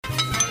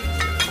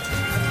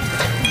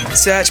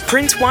Search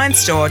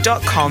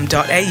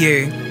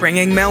princeWineStore.com.au,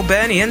 bringing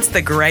Melburnians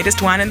the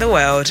greatest wine in the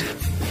world.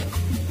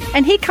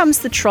 And here comes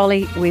the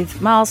trolley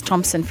with Myles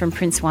Thompson from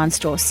Prince Wine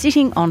Store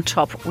sitting on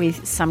top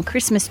with some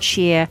Christmas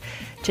cheer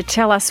to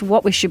tell us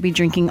what we should be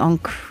drinking on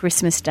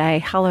Christmas Day.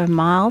 Hello,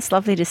 Myles.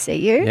 Lovely to see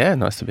you. Yeah,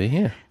 nice to be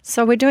here.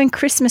 So we're doing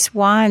Christmas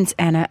wines,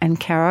 Anna and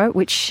Caro,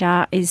 which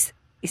is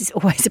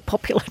always a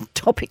popular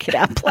topic at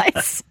our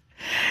place.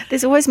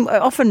 There's always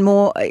often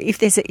more if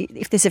there's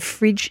a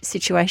fridge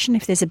situation,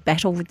 if there's a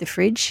battle with the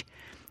fridge.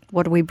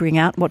 What do we bring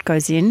out? What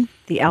goes in?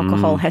 The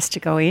alcohol has to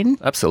go in.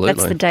 Absolutely.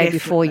 That's the day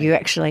before you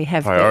actually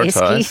have the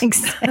esky.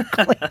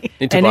 Exactly.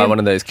 Need to buy one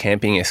of those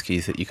camping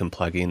eskies that you can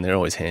plug in. They're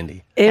always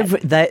handy.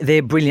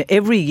 They're brilliant.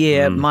 Every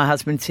year my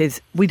husband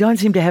says, we don't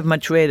seem to have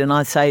much red. And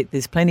I say,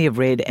 there's plenty of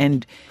red.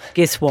 And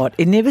guess what?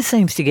 It never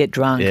seems to get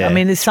drunk. Yeah. I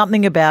mean, there's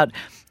something about,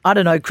 I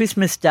don't know,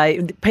 Christmas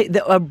Day,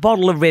 a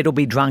bottle of red will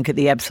be drunk at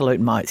the absolute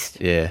most.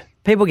 Yeah.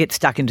 People get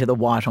stuck into the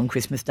white on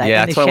Christmas Day.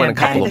 Yeah, and that's why I want a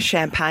couple And of... the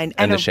champagne. And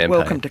And the a champagne.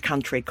 welcome to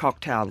country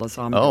cocktail as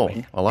I'm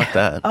doing. I like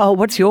that. Oh,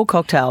 what's your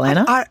cocktail,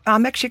 Anna?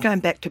 I'm actually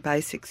going back to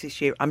basics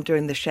this year. I'm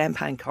doing the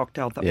champagne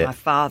cocktail that my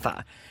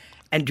father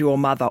and your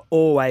mother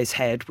always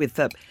had with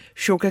the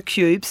sugar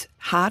cubes,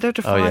 harder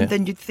to find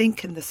than you'd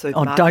think in the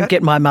supermarket. Don't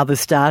get my mother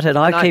started.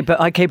 I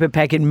keep a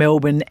pack in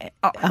Melbourne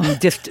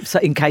just so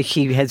in case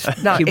she runs it's out.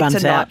 a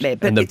nightmare.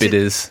 But And the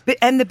bitters.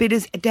 And the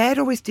bitters. Dad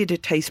always did a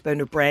teaspoon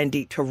of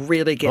brandy to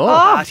really get the Oh,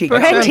 party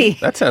going. brandy.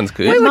 That sounds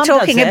good. We were Mum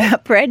talking does that.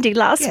 about brandy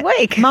last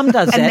week. Mum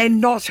does And that. then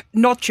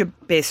not your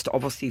best,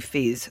 obviously,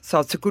 fizz. So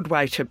it's a good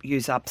way to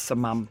use up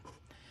some,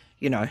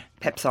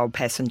 perhaps old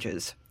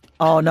passengers.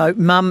 Oh, no,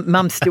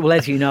 Mum still,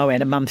 as you know,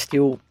 Anna, Mum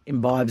still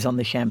imbibes on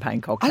the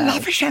champagne cocktail. I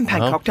love a champagne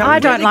cocktail. I It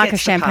don't really like a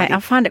gets the champagne. party. I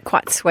find it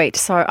quite sweet,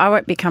 so I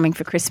won't be coming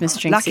for Christmas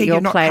drinks Lucky at your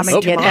you're not place.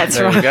 coming to Yeah, mine. that's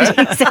There we right.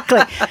 go.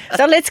 Exactly.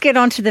 So let's get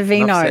on to the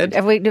vino. Enough said.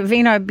 Have we the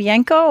vino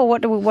bianco, or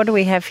what do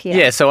we have here?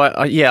 Yeah, so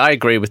I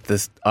agree with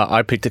this.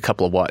 I picked a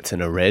couple of whites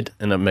and a red,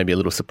 and maybe a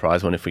little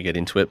surprise one if we get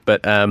into it.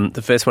 But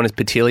the first one is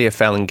Petilia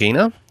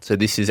Falangina. So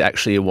this is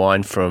actually a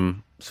wine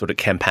from sort of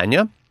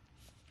Campania.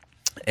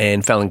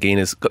 And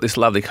Falangina's got this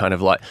lovely kind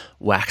of like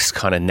wax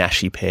kind of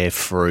nashy pear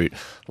fruit,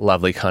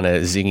 lovely kind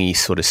of zingy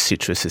sort of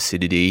citrus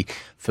acidity.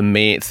 For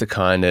me, it's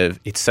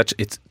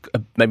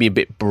maybe a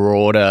bit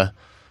broader.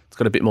 It's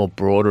got a bit more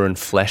broader and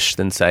flesh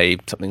than, say,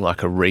 something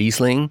like a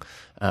Riesling.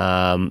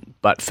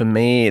 But for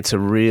me, it's a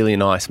really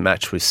nice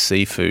match with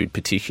seafood,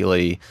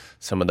 particularly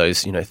some of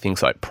those,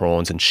 things like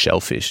prawns and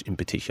shellfish in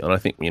particular. And I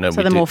think,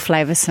 So the more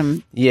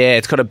flavoursome. yeah,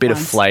 it's got a bit of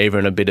ones. flavour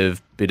and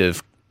a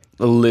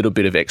little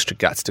bit of extra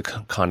guts to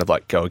kind of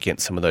like go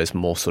against some of those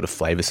more sort of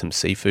flavoursome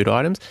seafood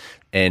items.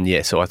 And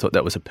yeah, so I thought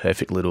that was a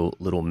perfect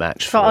little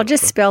match. So I'll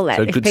just spell that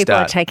so a if good people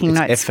are start. taking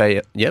It's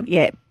notes. Yep.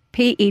 Yeah,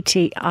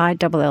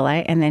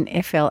 Petilla and then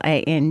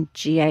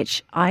Flangina.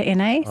 Is that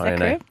INA.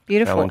 correct?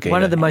 Beautiful. Falangina.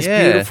 One of the most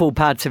Yeah. beautiful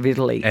parts of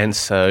Italy. And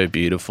so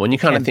beautiful. And you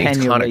kind of think it's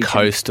Campania kind of region.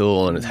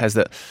 coastal, and it has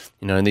that,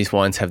 and these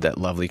wines have that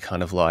lovely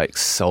kind of like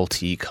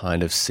salty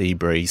kind of sea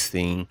breeze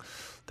thing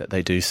that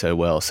they do so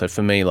well. So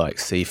for me, like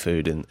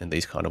seafood and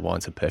these kind of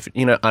wines are perfect.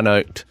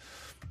 Unoaked,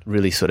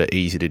 really sort of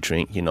easy to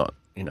drink.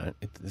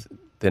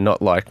 They're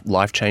not like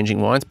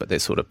life-changing wines, but they're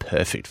sort of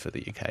perfect for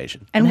the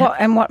occasion. And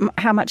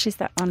how much is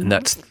that one? And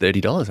that's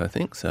 $30, I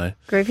think. So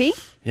Groovy.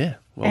 yeah,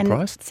 well And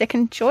priced.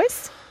 second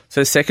choice?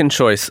 So second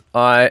choice,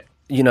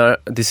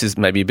 this is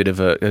maybe a bit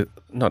of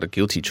not a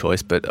guilty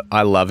choice, but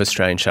I love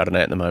Australian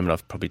Chardonnay at the moment.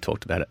 I've probably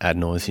talked about it ad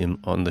nauseum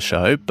on the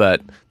show,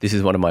 but this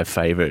is one of my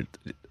favourite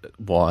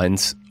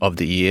wines of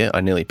the year. I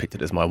nearly picked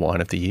it as my wine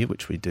of the year,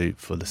 which we do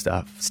for the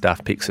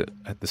staff picks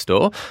at the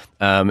store.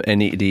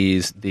 And it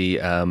is the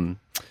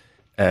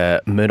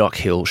Murdoch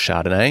Hill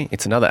Chardonnay.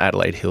 It's another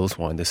Adelaide Hills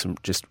wine. There's some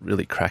just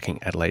really cracking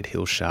Adelaide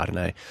Hills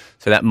Chardonnay.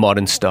 So that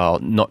modern style,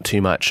 not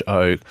too much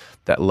oak,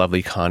 that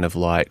lovely kind of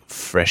like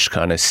fresh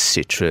kind of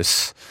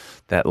citrus,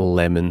 that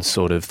lemon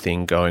sort of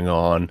thing going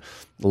on.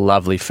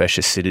 Lovely fresh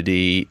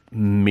acidity,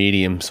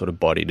 medium sort of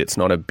bodied. It's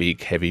not a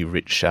big, heavy,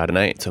 rich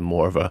Chardonnay. It's a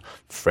more of a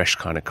fresh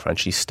kind of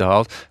crunchy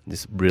style.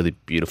 This really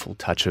beautiful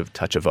touch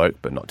of oak,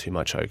 but not too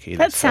much oak either.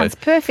 That sounds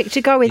perfect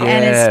to go with Yeah.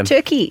 Anna's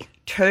turkey.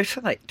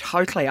 Totally.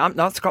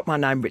 It's got my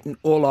name written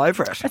all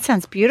over it. That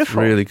sounds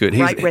beautiful. Really good.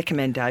 Great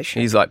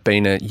recommendation. He's like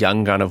been a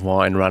young gun of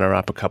wine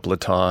runner-up a couple of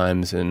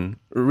times and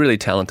a really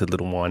talented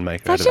little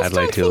winemaker I out of just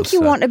Adelaide don't Hills.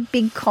 think you want a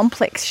big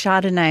complex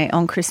Chardonnay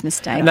on Christmas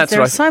Day. And that's there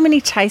are what I- so many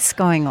tastes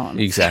going on.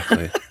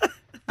 Exactly.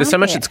 There's so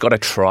much there? it's got to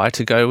try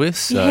to go with,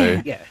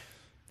 so Yeah.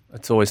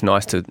 it's always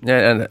nice to.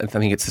 Yeah, and I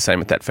think it's the same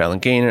with that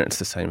Falangina. It's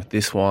the same with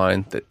this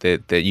wine.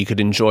 That you could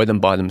enjoy them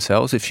by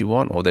themselves if you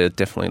want, or they're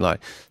definitely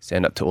like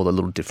stand up to all the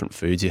little different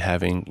foods you're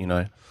having.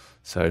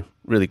 So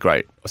really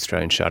great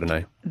Australian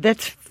Chardonnay.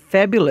 That's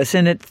fabulous.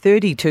 And at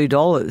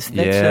 $32,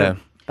 that's Yeah. a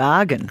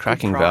bargain.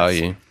 Cracking price.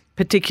 value.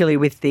 Particularly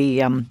with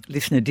the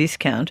listener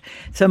discount.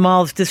 So,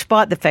 Myles,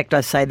 despite the fact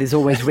I say there's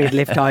always red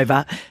left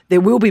over,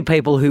 there will be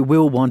people who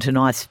will want a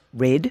nice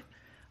red.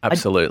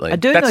 Absolutely. I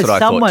do That's know what I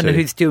thought someone too.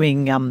 who's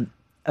doing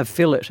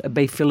a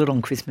beef fillet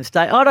on Christmas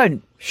Day. I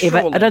don't think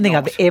not.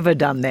 I've ever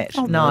done that.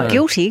 No.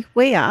 Guilty,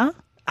 we are.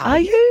 Are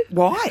you?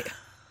 Why?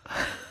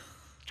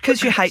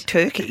 Because you hate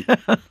turkey.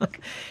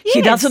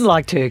 She doesn't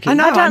like turkey. I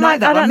know. I don't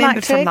that. I like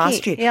remember turkey. from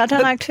last year. Yeah, I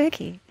don't like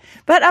turkey.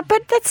 But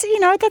that's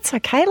that's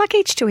okay. Like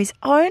each to his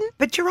own.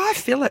 But your eye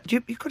fillet,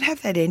 you could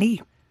have that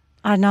any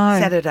I know.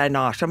 Saturday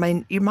night. I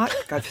mean, you might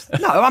go for...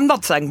 No, I'm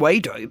not saying we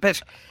do,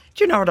 but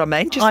do you know what I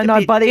mean? I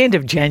know, by the end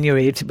of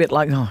January, it's a bit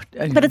like,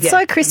 But it's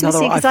so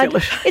Christmassy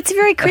because it's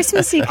very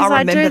Christmassy because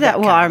I do that.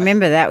 Well, I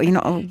remember that. You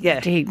know,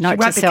 she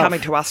won't be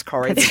coming to us,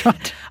 Corrie. That's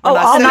right.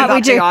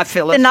 We do. I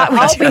feel it.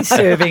 I'll be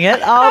serving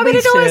it.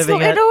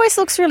 It always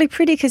looks really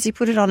pretty because you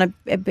put it on a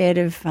bed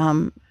of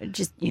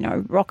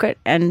rocket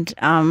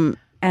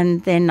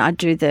and then I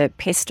do the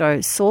pesto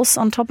sauce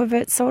on top of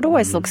it. So it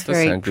always looks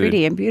very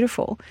pretty and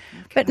beautiful.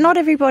 Okay. But not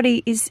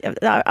everybody is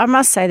 – I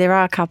must say there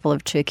are a couple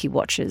of turkey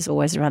watchers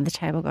always around the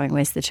table going,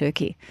 where's the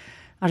turkey?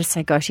 I just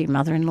say go to your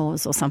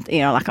mother-in-law's or something.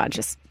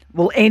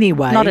 Well,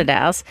 anyway. Not at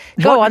ours.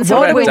 Go on.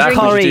 So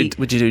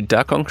would you do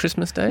duck on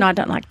Christmas Day? No, I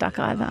don't like duck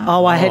either.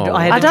 Oh, I had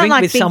a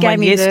drink with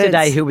someone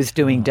yesterday who was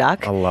doing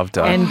duck. I love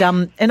duck.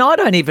 And I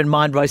don't even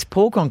mind roast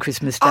pork on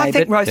Christmas Day. I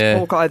think roast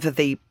pork over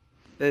the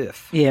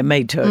earth. Yeah,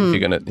 me too. If you're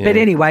gonna, But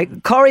anyway,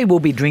 Corrie will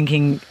be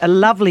drinking a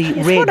lovely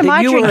red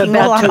that you were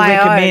about to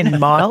recommend,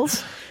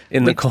 Myles.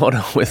 In the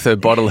corner with a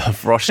bottle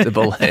of Roche de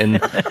Bourgogne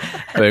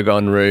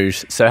Bourgogne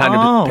Rouge. So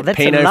 100 that's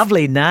Pinot, a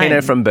lovely name.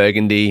 Pinot from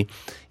Burgundy.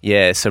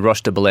 Yeah, so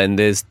Roche de Bourgogne.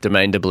 There's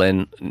Domaine de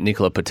Bourgogne,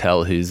 Nicolas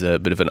Patel, who's a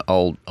bit of an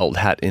old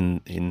hat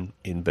in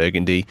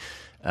Burgundy.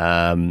 He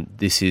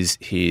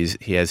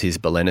has his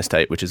Bourgogne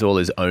estate, which is all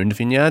his owned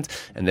vineyards,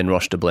 and then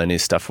Roche de Bourgogne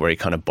is stuff where he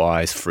kind of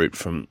buys fruit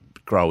from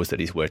growers that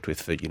he's worked with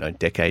for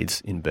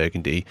decades in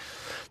Burgundy.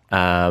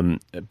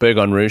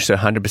 Bourgogne Rouge, so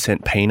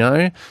 100%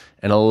 Pinot,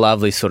 and a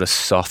lovely sort of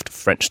soft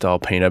French-style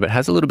Pinot, but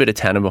has a little bit of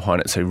tannin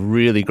behind it, so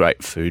really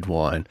great food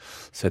wine.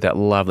 So that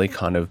lovely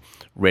kind of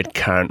red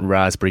currant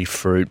raspberry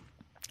fruit,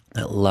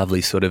 that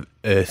lovely sort of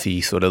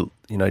earthy sort of,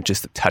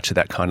 just a touch of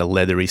that kind of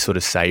leathery sort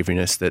of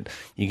savouriness that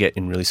you get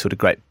in really sort of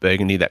great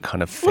Burgundy, that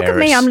kind of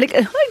ferrous. Look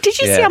at me, did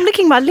you see I'm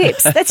licking my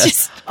lips? That's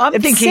just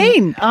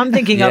obscene. I'm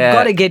thinking I've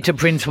got to get to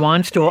Prince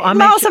Wine Store.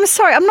 Miles, I'm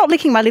sorry, I'm not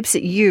licking my lips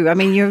at you. I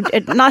mean, you're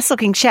a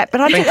nice-looking chap, but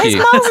as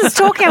Miles is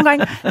talking, I'm going,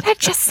 that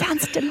just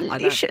sounds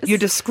delicious. Your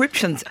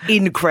description's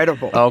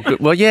incredible. Oh, good.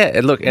 Well, yeah,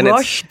 look. And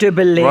Roche de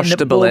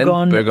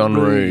Bourgogne Bourgogne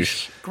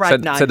Rouge.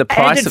 Great name. So the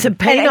price and it's a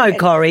Pinot,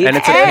 Corrie. And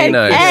it's a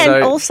Pinot.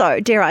 And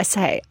also, dare I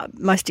say,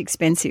 most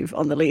expensive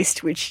on the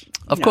list, which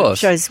of course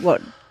shows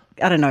what,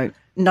 I don't know,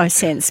 no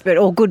sense, but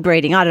all good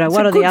breeding. I don't know, it's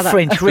what are the other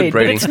French red,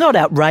 but it's not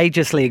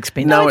outrageously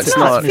expensive. No, it's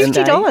not.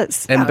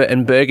 $50.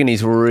 And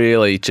Burgundy's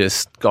really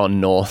just gone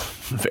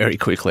north very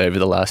quickly over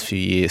the last few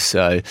years.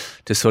 So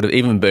to sort of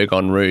even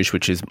Bourgogne Rouge,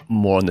 which is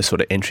more on the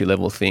sort of entry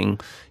level thing,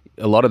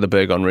 a lot of the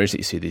Bourgogne Rouge that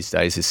you see these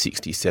days is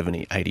 $60,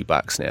 $70,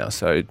 $80 now.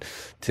 So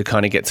to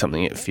kind of get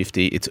something at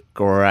 $50, it's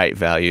great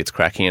value. It's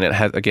cracking, and it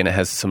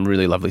has some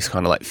really lovely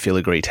kind of like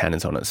filigree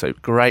tannins on it. So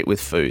great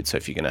with food. So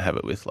if you're going to have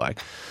it with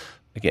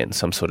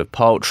some sort of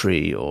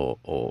poultry or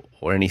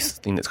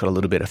anything that's got a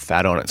little bit of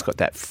fat on it, it's got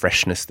that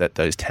freshness that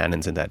those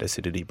tannins and that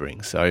acidity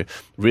bring. So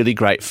really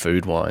great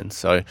food wine.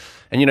 So,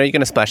 and you're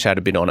going to splash out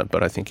a bit on it,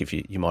 but I think if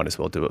you might as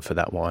well do it for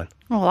that wine.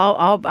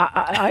 Well,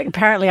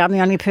 apparently I'm the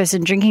only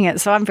person drinking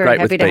it, so I'm very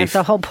happy to have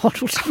the whole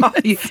bottle.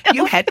 You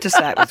had to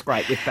say it was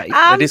great with beef.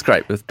 It is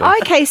great with beef.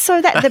 Okay,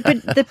 so that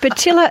the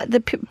Patilla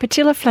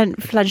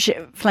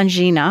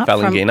Flangina.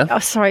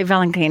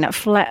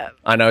 Valangina.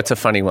 I know, it's a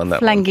funny one,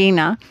 that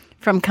Flangina. One.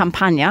 From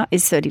Campagna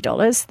is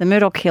 $30. The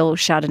Murdoch Hill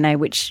Chardonnay,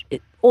 which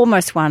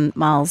almost won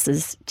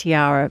Miles's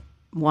Tiara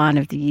Wine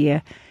of the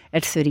Year,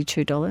 at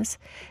 $32.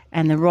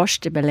 And the Roche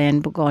de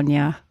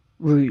Bourgogne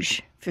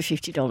Rouge for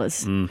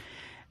 $50,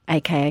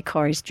 a.k.a.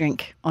 Corrie's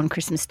drink on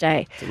Christmas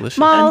Day. Delicious.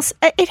 Miles,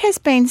 it has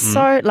been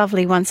so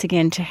lovely once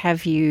again to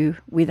have you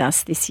with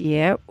us this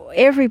year.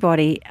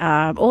 Everybody,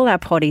 all our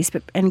potties,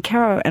 and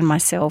Caro and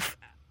myself,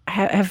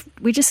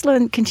 we just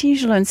continue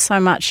to learn so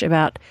much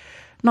about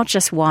not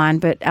just wine,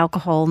 but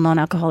alcohol,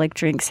 non-alcoholic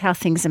drinks, how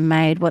things are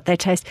made, what they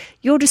taste.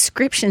 Your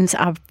descriptions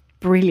are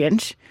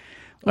brilliant.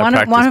 One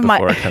of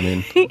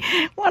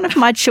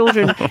my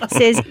children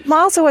says,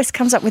 Miles always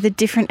comes up with a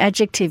different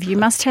adjective. You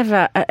must have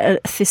a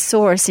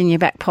thesaurus in your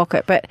back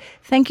pocket. But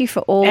thank you for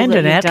all and that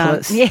an you've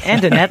atlas. done. Yeah.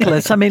 And an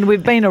atlas. I mean,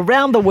 we've been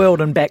around the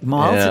world and back,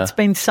 Miles. Yeah. It's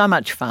been so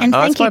much fun. And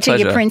thank you to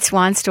pleasure. your Prince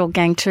Wine Store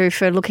gang too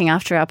for looking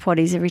after our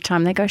potties every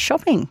time they go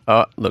shopping.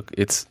 Oh, look,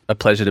 it's a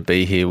pleasure to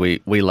be here.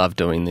 We love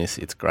doing this.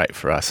 It's great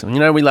for us. And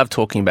we love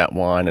talking about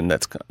wine, and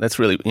that's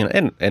really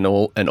and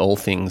all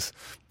things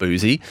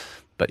boozy.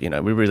 But,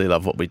 we really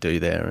love what we do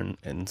there,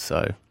 and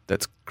so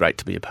that's great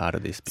to be a part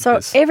of this.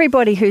 So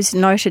everybody who's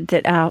noted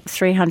that our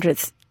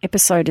 300th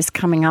episode is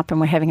coming up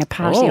and we're having a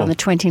party on the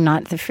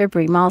 29th of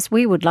February, Miles,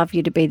 we would love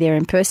you to be there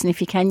in person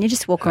if you can. You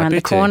just walk around the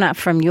corner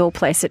from your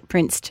place at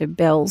Prince to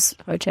Bell's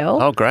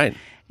Hotel. Oh, great.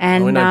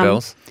 And we know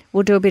bells.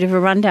 We'll do a bit of a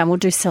rundown. We'll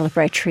do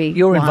celebratory.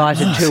 You're wines.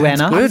 invited too,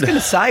 Anna. I was going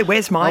to say,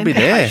 where's my I'll be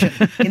there.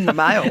 invitation? In the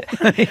mail?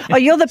 Oh,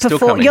 you're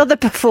the You're the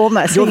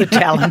performer. You're the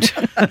talent.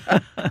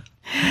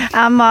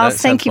 Miles, That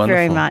thank you sounds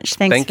very wonderful. much.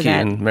 Thanks Thank for you,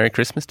 that. and Merry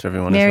Christmas to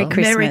everyone Merry as well.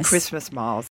 Christmas. Merry Christmas, Miles.